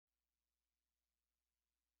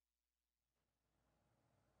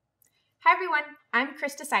Hi everyone, I'm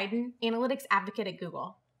Krista Seiden, Analytics Advocate at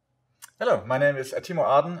Google. Hello, my name is Timo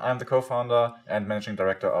Arden. I'm the co-founder and managing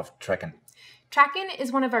director of Trakken. Trakken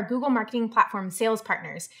is one of our Google Marketing Platform sales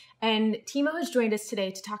partners, and Timo has joined us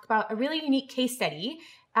today to talk about a really unique case study.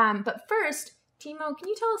 But first, Timo, can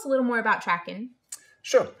you tell us a little more about Trakken?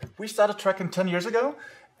 Sure. We started Trakken 10 years ago,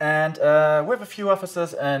 and we have a few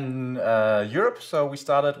offices in Europe. So we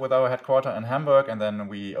started with our headquarters in Hamburg, and then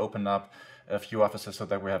we opened up a few offices so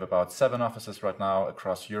that we have about 7 offices right now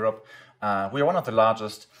across Europe. We are one of the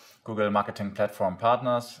largest Google Marketing Platform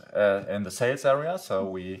partners in the sales area. So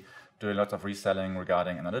we do a lot of reselling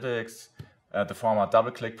regarding analytics, the former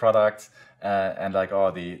DoubleClick products, and like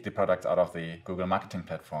all the products out of the Google Marketing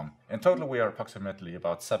Platform. In total, we are approximately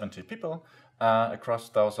about 70 people across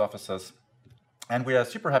those offices. And we are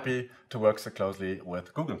super happy to work so closely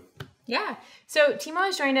with Google. Yeah. So Timo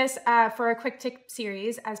has joined us for a quick tip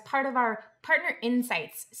series as part of our Partner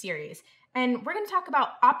Insights series. And we're going to talk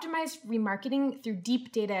about optimized remarketing through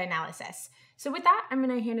deep data analysis. So with that, I'm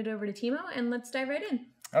going to hand it over to Timo and let's dive right in.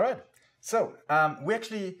 All right. So we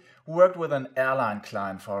actually worked with an airline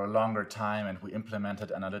client for a longer time, and we implemented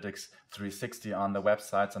Analytics 360 on the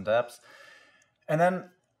websites and apps. And then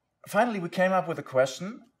finally, we came up with a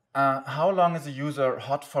question. How long is a user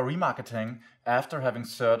hot for remarketing after having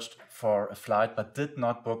searched for a flight but did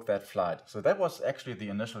not book that flight? So that was actually the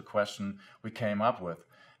initial question we came up with.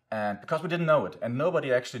 And because we didn't know it, and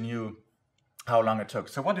nobody actually knew how long it took.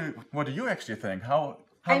 So what do you actually think? How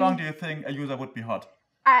long do you think a user would be hot?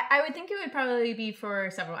 I would think it would probably be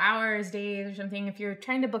for several hours, days, or something. If you're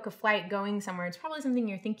trying to book a flight going somewhere, it's probably something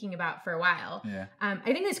you're thinking about for a while. Yeah. I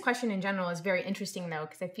think this question in general is very interesting, though,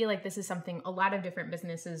 because I feel like this is something a lot of different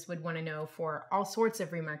businesses would want to know for all sorts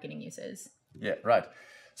of remarketing uses. Yeah, right.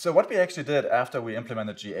 So what we actually did after we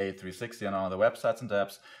implemented GA 360 on all the websites and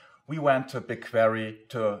apps, we went to BigQuery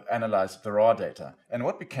to analyze the raw data. And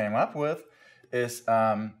what we came up with is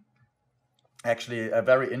actually a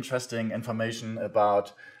very interesting information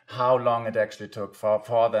about how long it actually took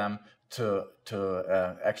for them to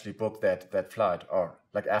actually book that flight, or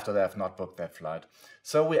like after they have not booked that flight.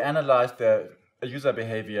 So we analyzed the user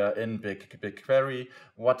behavior in BigQuery,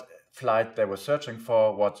 what flight they were searching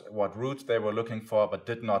for, what route they were looking for but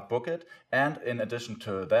did not book it. And in addition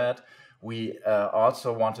to that, we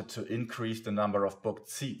also wanted to increase the number of booked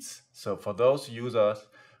seats. So for those users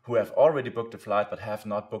who have already booked a flight but have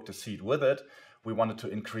not booked a seat with it, we wanted to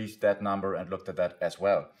increase that number and looked at that as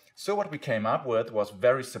well. So what we came up with was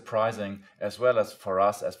very surprising, as well as for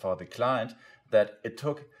us as for the client, that it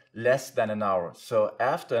took less than an hour. So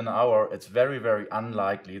after an hour, it's very, very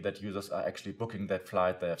unlikely that users are actually booking that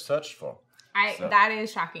flight they have searched for. That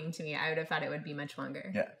is shocking to me. I would have thought it would be much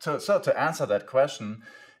longer. Yeah. So to answer that question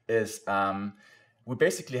is we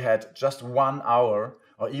basically had just 1 hour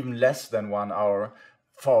or even less than 1 hour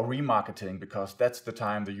for remarketing, because that's the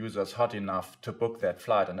time the user is hot enough to book that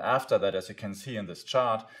flight. And after that, as you can see in this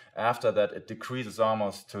chart, after that, it decreases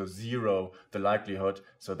almost to 0, the likelihood,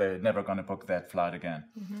 so they're never going to book that flight again.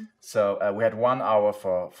 Mm-hmm. So we had 1 hour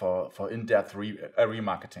for in-depth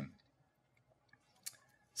remarketing.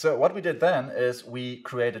 So what we did then is we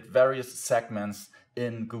created various segments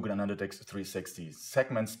in Google Analytics 360.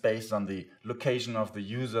 Segments based on the location of the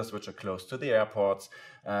users, which are close to the airports,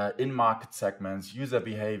 in-market segments, user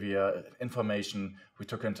behavior, information we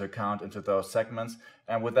took into account into those segments.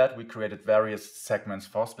 And with that, we created various segments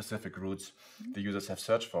for specific routes the users have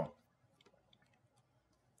searched for.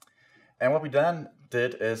 And what we then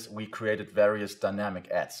did is we created various dynamic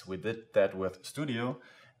ads. We did that with Studio,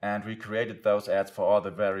 and we created those ads for all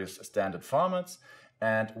the various standard formats.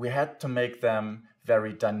 And we had to make them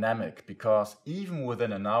very dynamic, because even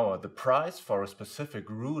within an hour, the price for a specific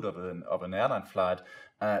route of an airline flight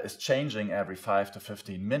is changing every 5 to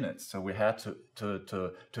 15 minutes. So we had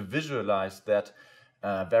to visualize that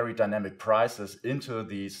very dynamic prices into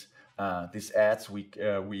these ads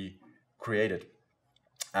we created.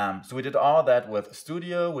 So we did all that with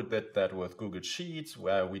Studio. We did that with Google Sheets,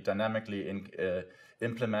 where we dynamically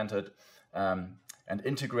implemented and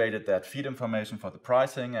integrated that feed information for the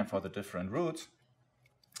pricing and for the different routes.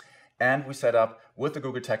 And we set up, with the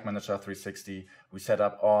Google Tag Manager 360, we set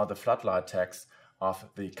up all the floodlight tags of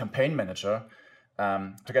the Campaign Manager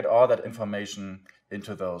to get all that information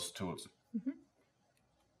into those tools. Mm-hmm.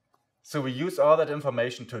 So we use all that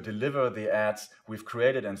information to deliver the ads we've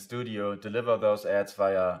created in Studio, deliver those ads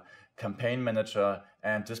via Campaign Manager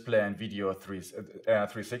and Display and Video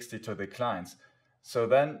 360 to the clients. So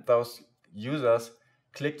then those users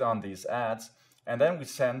clicked on these ads, and then we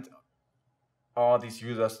sent all these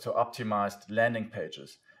users to optimized landing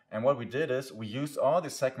pages. And what we did is we used all the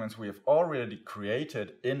segments we have already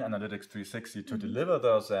created in Analytics 360 to deliver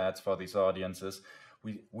those ads for these audiences.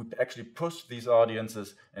 We actually pushed these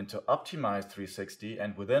audiences into Optimize 360,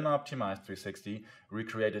 and within Optimize 360, we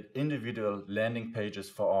created individual landing pages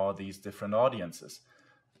for all these different audiences.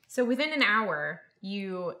 So within an hour,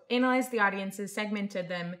 you analyzed the audiences, segmented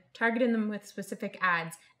them, targeted them with specific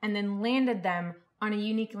ads, and then landed them on a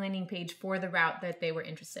unique landing page for the route that they were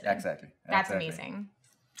interested in. Exactly. That's amazing.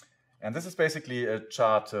 And this is basically a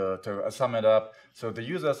chart to sum it up. So the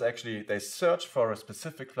users actually, they search for a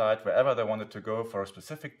specific flight wherever they wanted to go for a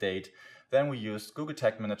specific date. Then we used Google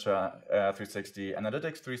Tag Manager 360,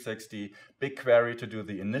 Analytics 360, BigQuery to do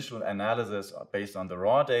the initial analysis based on the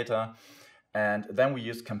raw data. And then we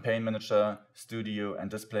used Campaign Manager, Studio, and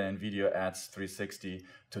Display and Video Ads 360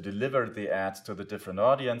 to deliver the ads to the different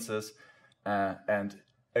audiences. And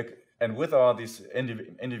with all these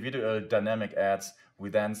individual dynamic ads, we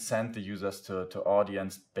then sent the users to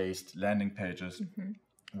audience-based landing pages,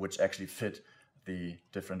 which actually fit the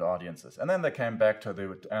different audiences. And then they came back to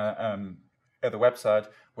the website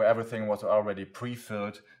where everything was already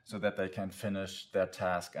pre-filled so that they can finish their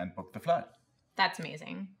task and book the flight. That's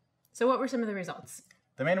amazing. So what were some of the results?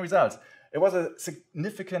 The main results. It was a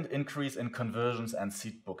significant increase in conversions and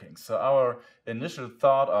seat bookings. So our initial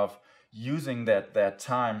thought of using that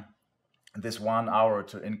time, this 1 hour,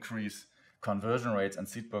 to increase conversion rates and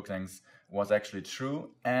seat bookings was actually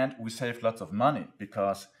true. And we saved lots of money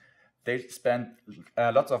because they spent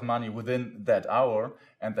lots of money within that hour,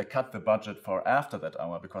 and they cut the budget for after that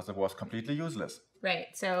hour because it was completely useless. Right.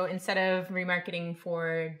 So instead of remarketing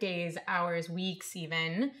for days, hours, weeks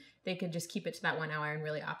even, they could just keep it to that 1 hour and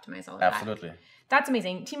really optimize all of that. Absolutely. That's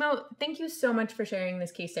amazing. Timo, thank you so much for sharing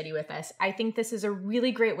this case study with us. I think this is a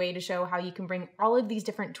really great way to show how you can bring all of these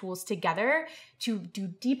different tools together to do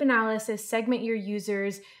deep analysis, segment your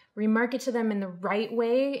users, remarket to them in the right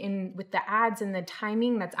way with the ads and the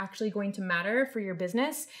timing that's actually going to matter for your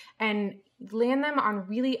business, and land them on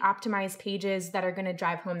really optimized pages that are going to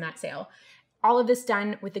drive home that sale. All of this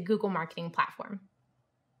done with the Google Marketing Platform.